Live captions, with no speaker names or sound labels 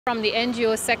From the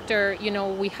NGO sector,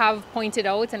 we have pointed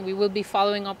out, and we will be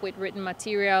following up with written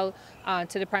material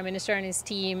to the Prime Minister and his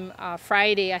team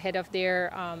Friday ahead of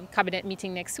their cabinet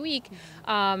meeting next week,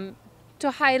 to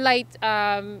highlight,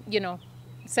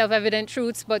 self-evident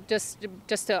truths, but just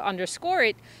to underscore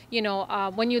it,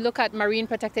 when you look at marine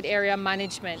protected area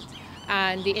management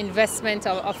and the investment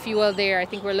of fuel there, I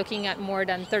think we're looking at more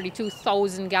than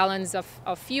 32,000 gallons of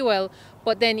fuel.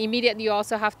 But then immediately you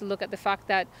also have to look at the fact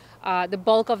that the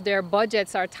bulk of their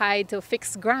budgets are tied to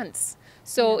fixed grants.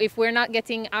 So if we're not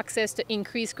getting access to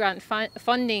increased grant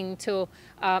funding to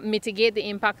mitigate the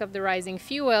impact of the rising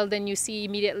fuel, then you see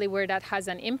immediately where that has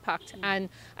an impact. And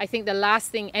I think the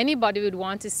last thing anybody would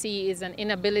want to see is an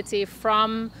inability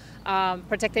from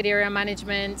protected area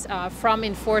management, from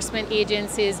enforcement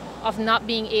agencies, of not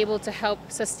being able to help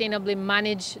sustainably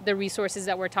manage the resources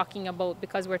that we're talking about,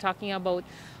 because we're talking about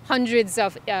hundreds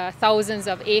of thousands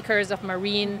of acres of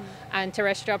marine and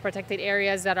terrestrial protected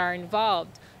areas that are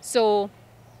involved. So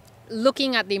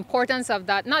looking at the importance of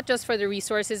that, not just for the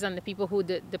resources and the people who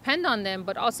depend on them,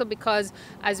 but also because,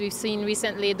 as we've seen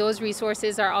recently, those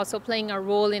resources are also playing a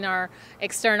role in our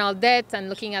external debt and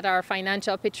looking at our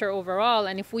financial picture overall.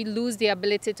 And if we lose the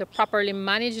ability to properly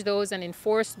manage those and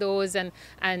enforce those and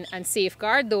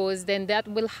safeguard those, then that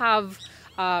will have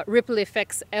ripple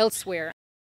effects elsewhere.